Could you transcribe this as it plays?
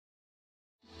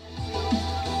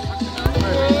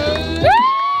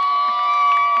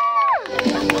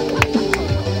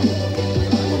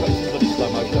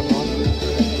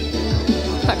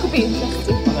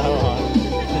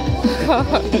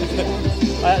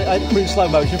put in slow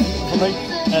motion for me,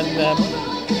 and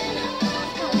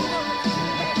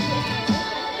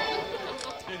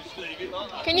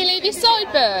can you leave your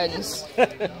sideburns?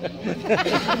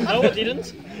 no, I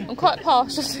didn't. I'm quite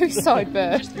partial to his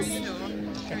sideburns.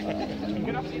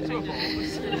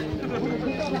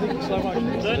 Slow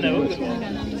motion. I don't know.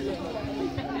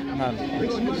 Man,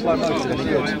 slow motion is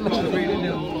good.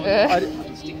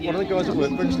 One of the guys at work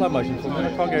put in slow motion for me, and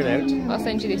I can't get it out. I'll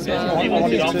send you this one. I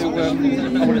wanted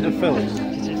to film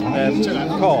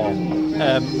Carl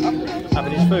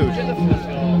having his food.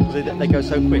 They go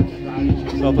so quick. So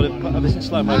I'll put this in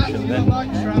slow motion then.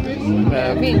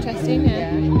 It'll be interesting,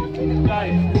 yeah.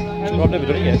 Well, I've never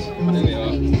done it yet.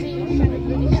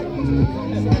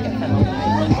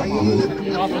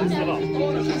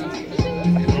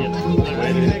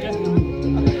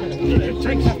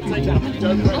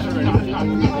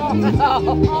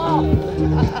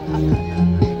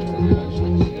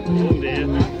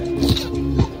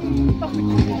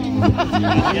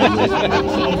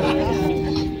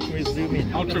 We're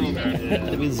zooming. I'll triple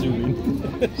there. We're zooming.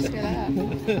 Just get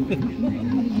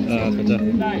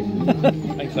that.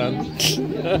 Thanks, Dan.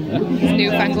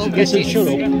 Newfangled Listen, gadgets. shut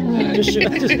up. Just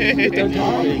don't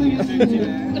talk to me.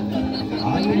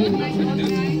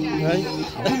 Right?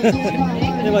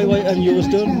 Anyway, wait, and yours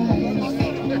done?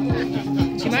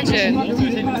 Do you imagine?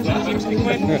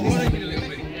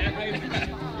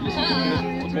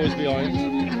 Boys behind.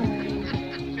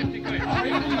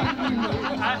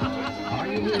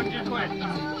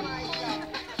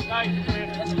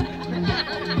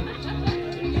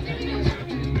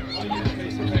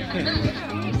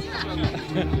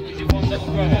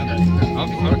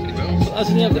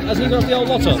 Hasn't he got the old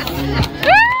lot on?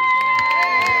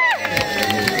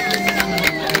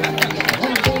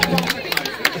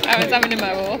 I was having a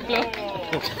mohawk, look.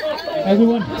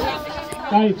 Everyone,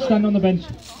 Dave, stand on the bench.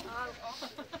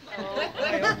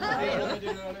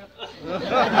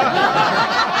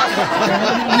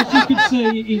 As you can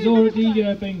see, he's already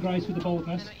been graced with the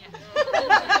baldness.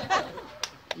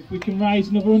 If we can raise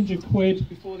another £100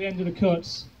 before the end of the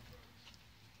cuts,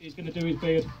 he's going to do his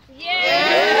beard.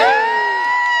 Yeah!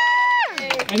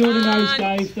 Anyone who knows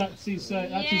Dave, that's his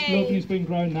love, and he's been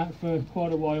growing that for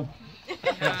quite a while. So,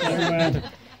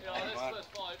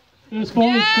 first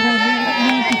five, come on,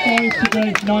 95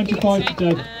 today, 95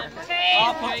 today.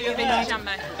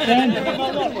 10,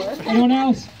 anyone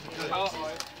else?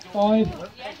 5,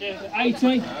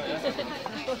 80.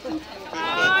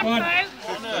 Right.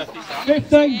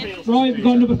 50. Right, we've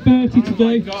got another 30 to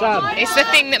do. It's the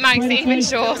thing that makes it even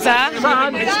shorter.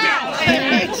 5.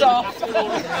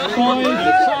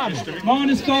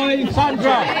 Minus 5.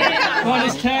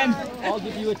 Minus 10. I'll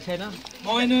give you a tenner.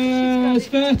 Minus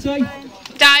 30.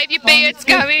 Dave, your beard's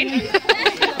going.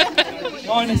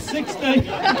 Minus 60.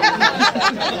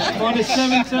 Minus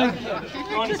 70.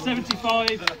 Minus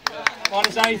 75.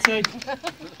 Minus 80.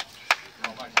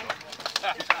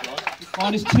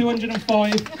 Minus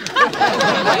 205.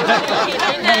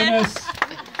 Minus,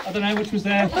 I don't know which was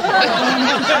there.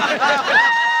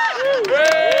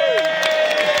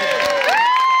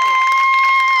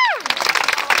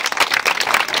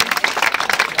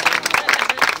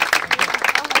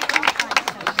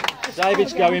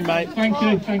 David's going, mate. Thank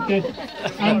you, thank you.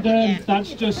 And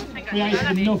that's just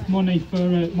created enough money for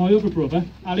my other brother,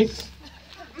 Alex,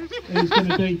 who's going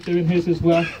to be doing his as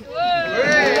well.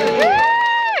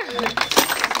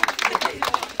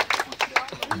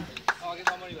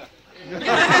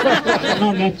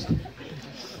 Not next.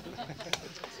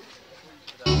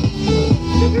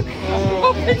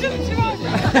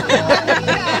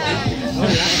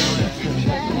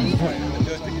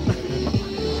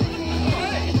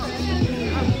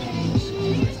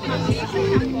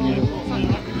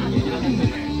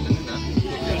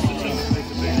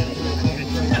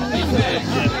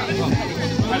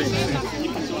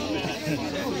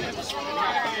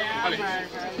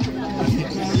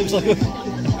 Looks like a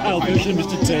adult version of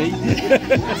Mr. T.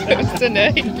 Mr.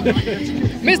 Nate.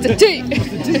 Mr. T.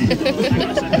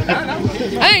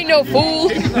 I ain't no fool.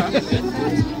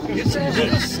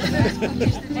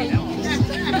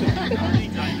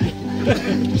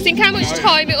 Think how much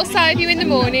time it'll save you in the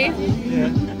morning. Yeah.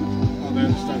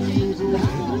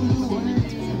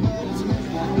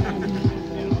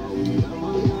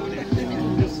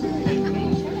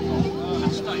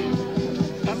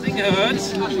 Nothing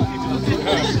hurts.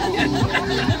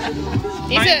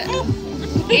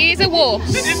 He's a wolf.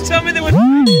 They didn't tell me there were.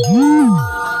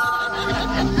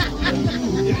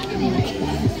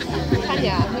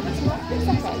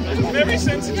 Very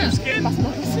sensitive skin. Well,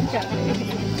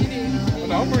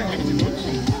 I'm wearing limited books.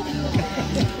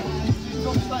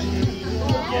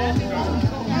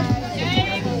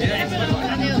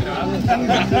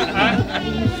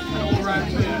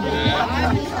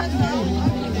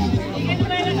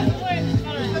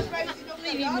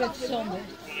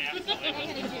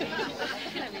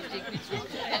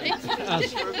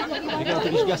 As, you got a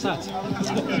British gas hat.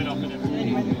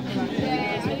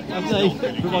 Have they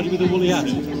provided with a woolly hat?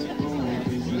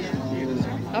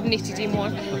 I've knitted him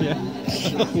one. Oh, yeah.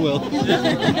 Well.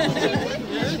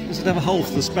 Does it have a hole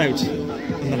for the spout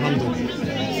and the handle?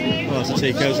 Oh, that's a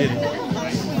tea cosy.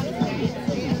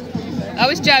 I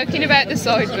was joking about the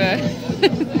sideburn.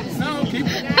 No, keep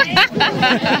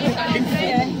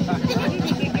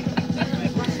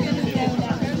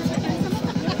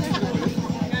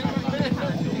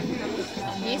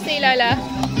You see Lola?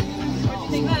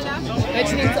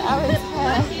 Which needs Aaron's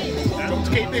hair.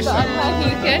 keep this. But I'm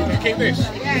Mohican. Keep this.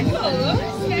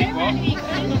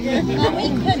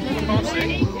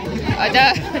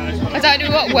 I don't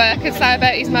know what work I'd say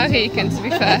about his Mohican, to be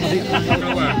fair.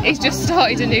 He's just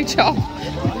started a new job.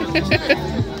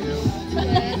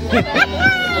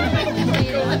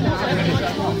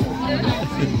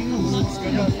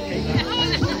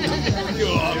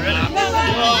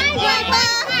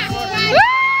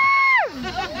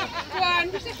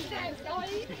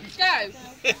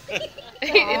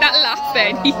 That laugh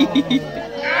then.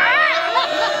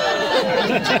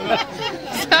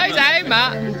 Slow down,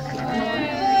 Matt.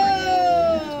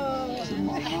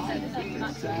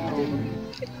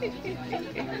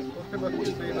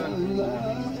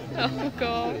 Oh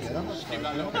God.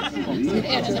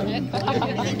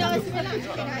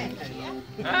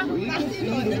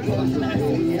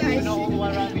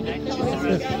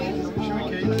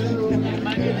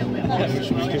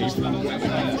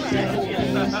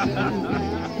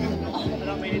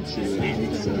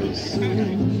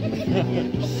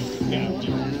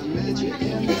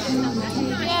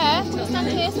 Yeah, stand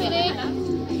here, sweetie.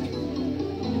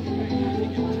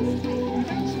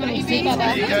 See better.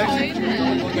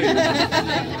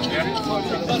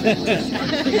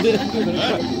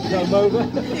 Come over.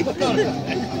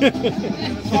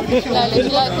 Lola, do you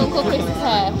like Uncle Chris's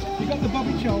hair? You got the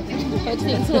bobby choke. What do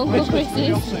you think to Uncle Chris's? Do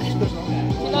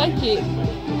you like it?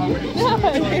 No.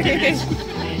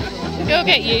 You'll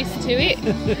get used to it.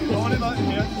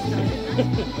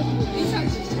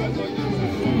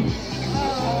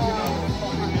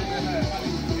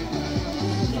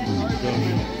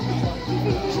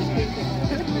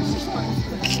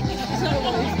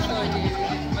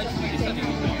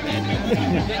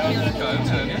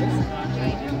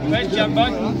 Where's Jumbo?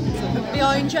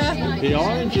 Behind you.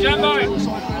 Behind you. Jumbo!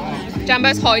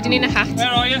 Jumbo's hiding in a hat. Where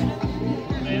are you?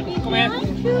 Come here.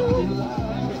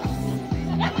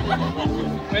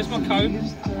 Where's my comb?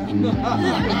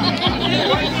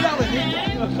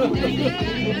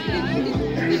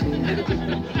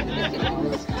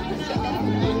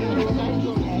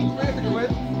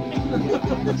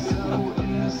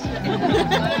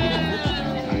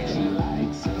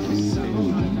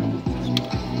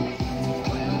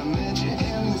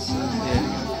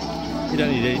 You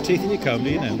don't need any teeth in your comb, do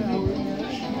you now?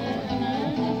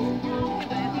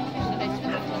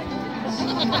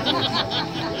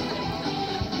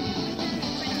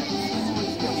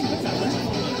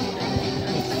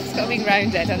 It's got a big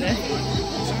round head, hasn't it?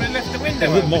 Someone left the window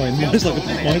Yeah, open.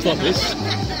 mine's like this.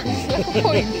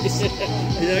 Point.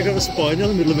 Yeah, I got a spine in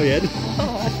the middle of my head.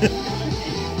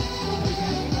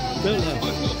 Don't laugh.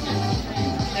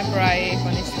 They're brave,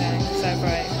 honestly. So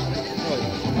brave.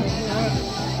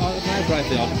 How brave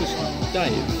they are, because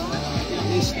Dave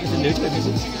is new to him,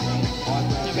 isn't he? I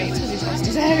mean, it's because he's lost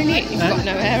his hair, innit? He's got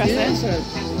no hair, Yeah, hasn't so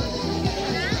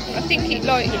he? I think it,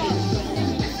 like,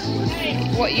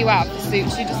 what you have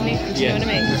suits you, doesn't it? Do you know what I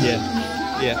mean?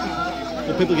 Yeah.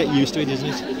 Well, people get used to it, isn't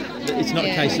it? It's not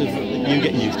a case of you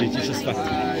getting used to it, it's just that.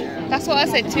 That's what I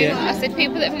said too. Yeah. I said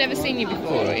people that have never seen you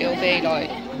before, it'll be like,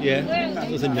 Yeah,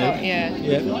 nothing new. yeah.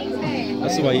 Yeah,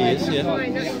 that's the way he is, yeah.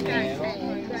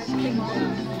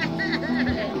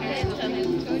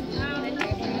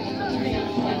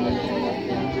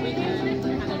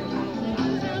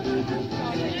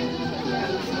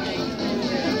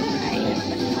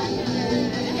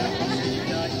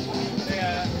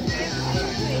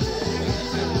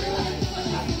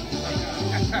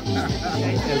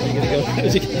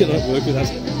 How's he going to work with us?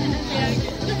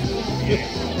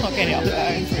 Not getting it off the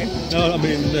phone for him. No, I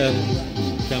mean,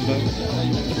 Jumbo. I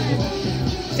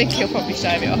think he'll probably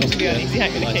shave it off, to be honest. He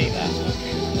ain't going to keep that.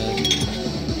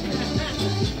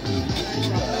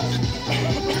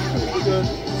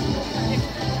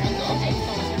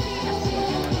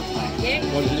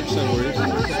 Why does he look so worried?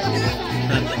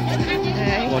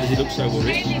 Hey. Why does he look so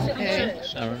worried? Hey.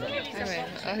 Sharon.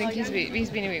 I think he's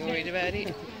been a bit worried about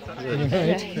it.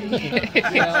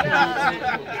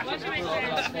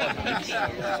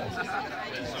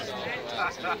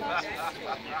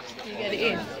 You get it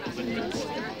in.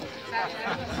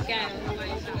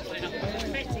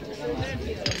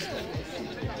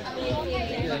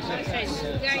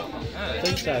 I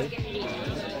think so.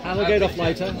 And we'll get off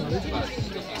later.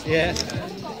 Yeah.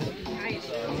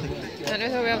 I don't know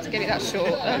if I'll be able to get it that short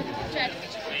though.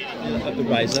 At the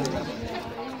razor.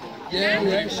 Yeah,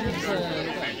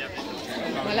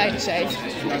 My lady shaved.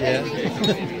 Yeah.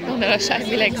 Oh no, I shaved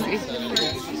my legs with.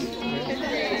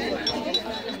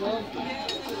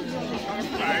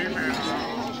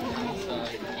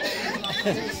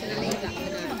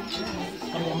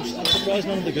 I'm surprised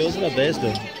none of the girls have had theirs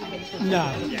done.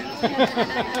 No.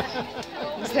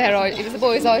 It's their idea. It was the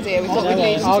boys' idea. We thought we'd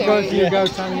leave I'll to go it. to you, go,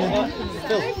 Tanya.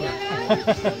 Phil.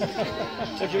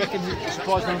 What do you reckon?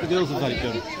 Surprised none of the girls have had it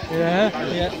done.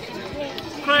 Yeah. Yeah.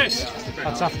 Chris,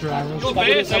 That's after hours. your That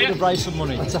beers would here. have raised some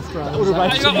money. That's after That would have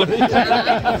hours. raised some money.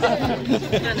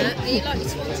 Anna, are you likely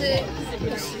to want to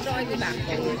drive me back?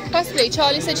 Possibly.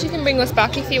 Charlie said she can bring us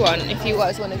back if you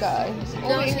guys want to go. No,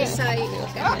 I was going to say,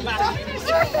 if she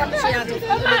had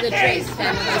another drink,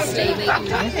 then obviously we can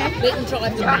drive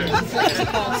them back and forth to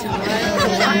Carlton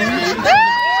Road.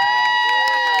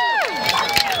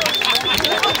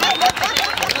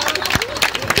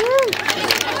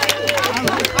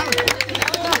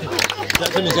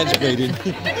 That's an intense bleeding.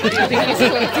 I think he's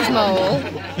clipped his mole.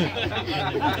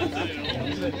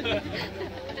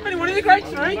 Only one of the great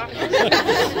three.